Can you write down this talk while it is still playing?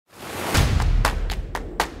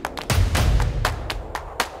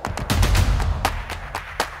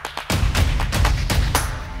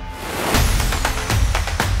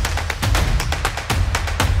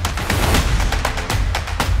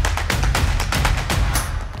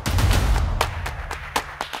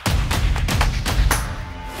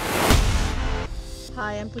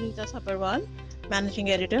Punita Sabharwal, Managing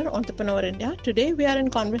Editor, Entrepreneur India. Today we are in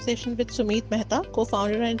conversation with Sumeet Mehta,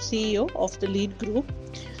 co-founder and CEO of the Lead Group.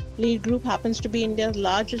 Lead Group happens to be India's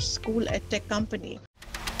largest school edtech company.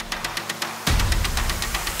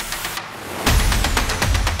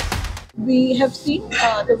 We have seen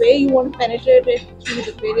the way you want to penetrate it through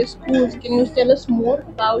the various schools. Can you tell us more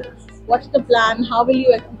about what's the plan? How will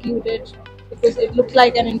you execute it? Because it looks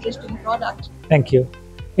like an interesting product. Thank you.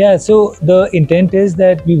 Yeah, so the intent is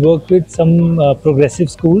that we work with some progressive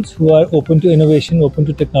schools who are open to innovation, open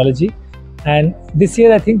to technology. And this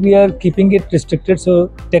year, I think we are keeping it restricted. So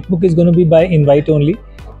TECHBOOK is going to be by invite only.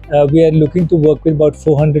 We are looking to work with about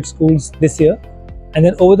 400 schools this year. And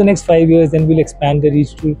then over the next 5 years, then we'll expand the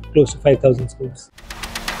reach to close to 5,000 schools.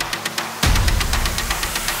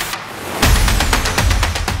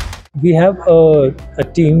 We have a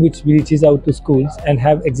team which reaches out to schools and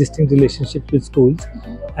have existing relationships with schools.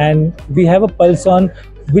 And we have a pulse on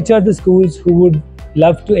which are the schools who would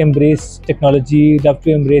love to embrace technology, love to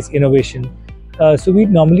embrace innovation. So we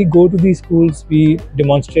normally go to these schools, we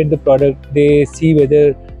demonstrate the product, they see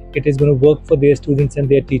whether it is going to work for their students and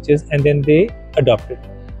their teachers, and then they adopt it.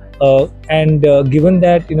 Given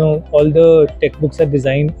that all the textbooks are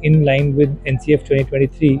designed in line with NCF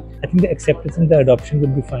 2023, I think the acceptance and the adoption will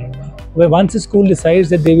be fine. Where once a school decides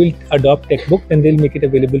that they will adopt textbook, then they'll make it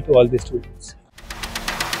available to all the students.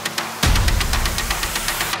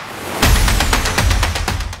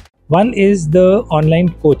 One is the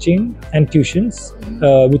online coaching and tuitions,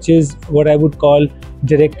 which is what I would call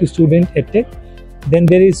direct-to-student edtech. Then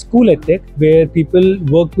there is School Edtech, where people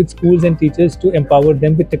work with schools and teachers to empower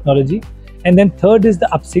them with technology. And then third is the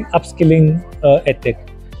upskilling edtech.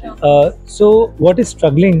 So what is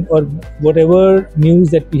struggling, or whatever news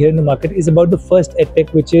that we hear in the market, is about the first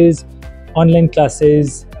edtech, which is online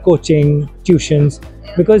classes, coaching, tuitions,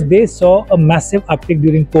 because they saw a massive uptick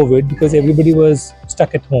during COVID because everybody was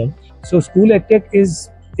stuck at home. So School Edtech is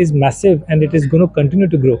massive, and it is going to continue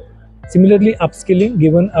to grow. Similarly, upskilling,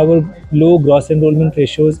 given our low gross enrollment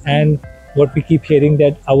ratios and what we keep hearing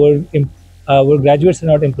that our graduates are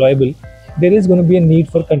not employable, there is going to be a need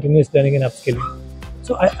for continuous learning and upskilling.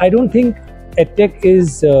 So I don't think edtech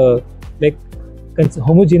is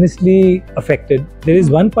homogeneously affected. There is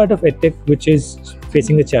one part of edtech which is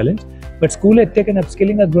facing a challenge, but School Edtech and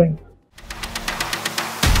upskilling are growing.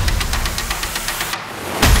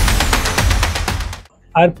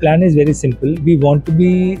 Our plan is very simple. We want to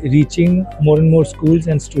be reaching more and more schools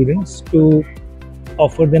and students to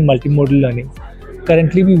offer them multimodal learning.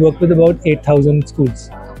 Currently, we work with about 8,000 schools.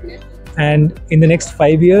 And in the next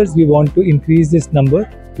 5 years, we want to increase this number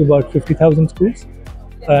to about 50,000 schools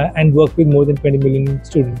and work with more than 20 million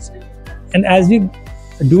students. And as we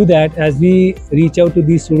do that, as we reach out to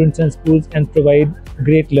these students and schools and provide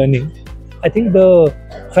great learning, I think the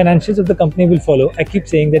financials of the company will follow. I keep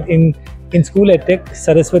saying that in School Edtech,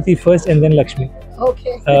 Saraswati first and then Lakshmi.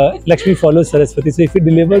 Okay. Lakshmi follows Saraswati. So if we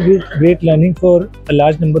deliver great learning for a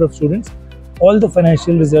large number of students, all the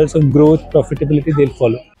financial results of growth, profitability, they'll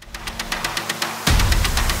follow.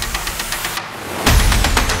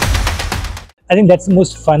 I think that's the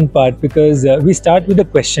most fun part, because we start with a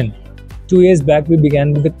question. 2 years back, we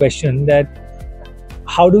began with the question that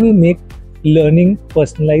how do we make learning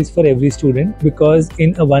personalized for every student, because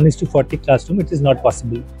in a 1:40 classroom, it is not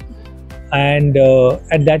possible. And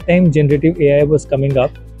at that time, generative AI was coming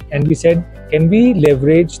up, and we said, can we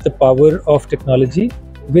leverage the power of technology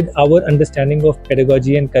with our understanding of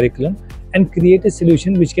pedagogy and curriculum and create a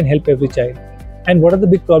solution which can help every child? And what are the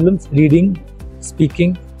big problems? Reading,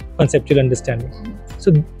 speaking, conceptual understanding.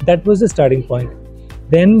 So that was the starting point.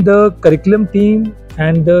 Then the curriculum team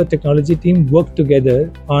and the technology team worked together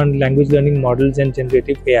on language learning models and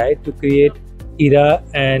generative AI to create ERA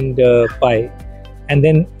and Pi. And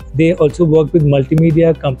then they also work with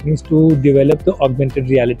multimedia companies to develop the augmented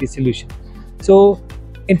reality solution. So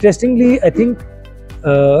interestingly, I think,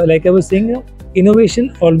 like I was saying,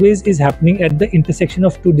 innovation always is happening at the intersection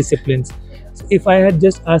of two disciplines. So if I had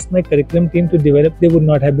just asked my curriculum team to develop, they would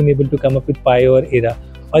not have been able to come up with Pi or ERA.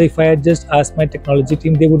 Or if I had just asked my technology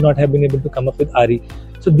team, they would not have been able to come up with RE.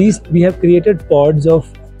 So we have created pods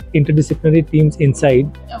of interdisciplinary teams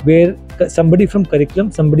inside, where somebody from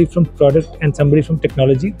curriculum, somebody from product, and somebody from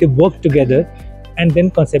technology, they work together and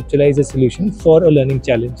then conceptualize a solution for a learning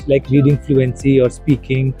challenge like reading fluency or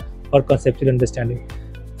speaking or conceptual understanding.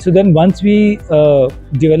 So then once we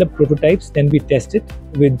develop prototypes, then we test it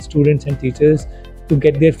with students and teachers to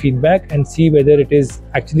get their feedback and see whether it is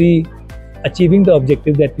actually achieving the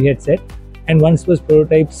objective that we had set. And once those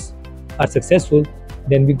prototypes are successful,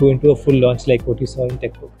 then we go into a full launch like what you saw in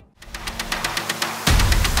TECHBOOK.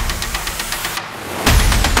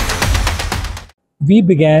 We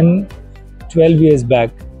began 12 years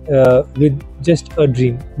back with just a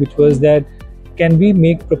dream, which was that can we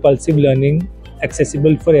make propulsive learning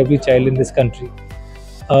accessible for every child in this country?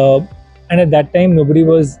 Uh, and at that time, nobody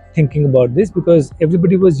was thinking about this because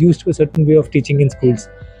everybody was used to a certain way of teaching in schools.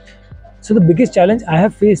 So the biggest challenge I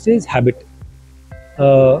have faced is habit.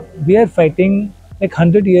 We are fighting like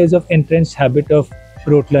 100 years of entrenched habit of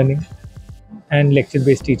rote learning and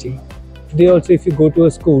lecture-based teaching. Today also, if you go to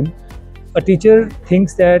a school, a teacher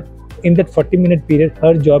thinks that in that 40-minute period,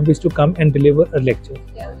 her job is to come and deliver a lecture.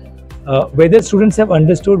 Yeah. Whether students have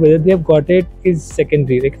understood, whether they have got it is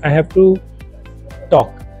secondary. Like I have to talk,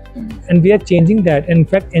 and we are changing that. And in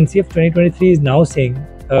fact, NCF 2023 is now saying,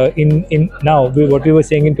 what we were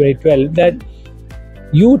saying in 2012, that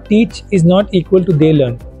you teach is not equal to they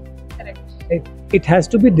learn. Correct. It has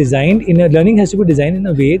to be designed learning has to be designed in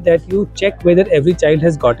a way that you check whether every child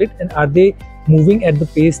has got it and are they moving at the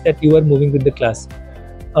pace that you are moving with the class.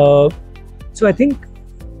 So I think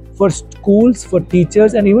for schools, for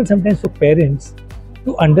teachers, and even sometimes for parents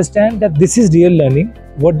to understand that this is real learning,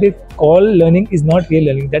 what they call learning is not real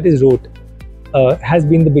learning, that is rote, has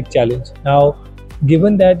been the big challenge. Now,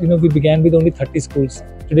 given that we began with only 30 schools,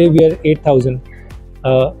 today we are 8,000.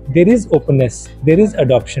 There is openness, there is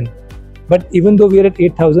adoption, but even though we are at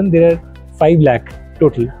 8,000, there are 5 lakh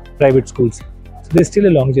total private schools. So there's still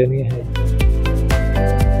a long journey ahead.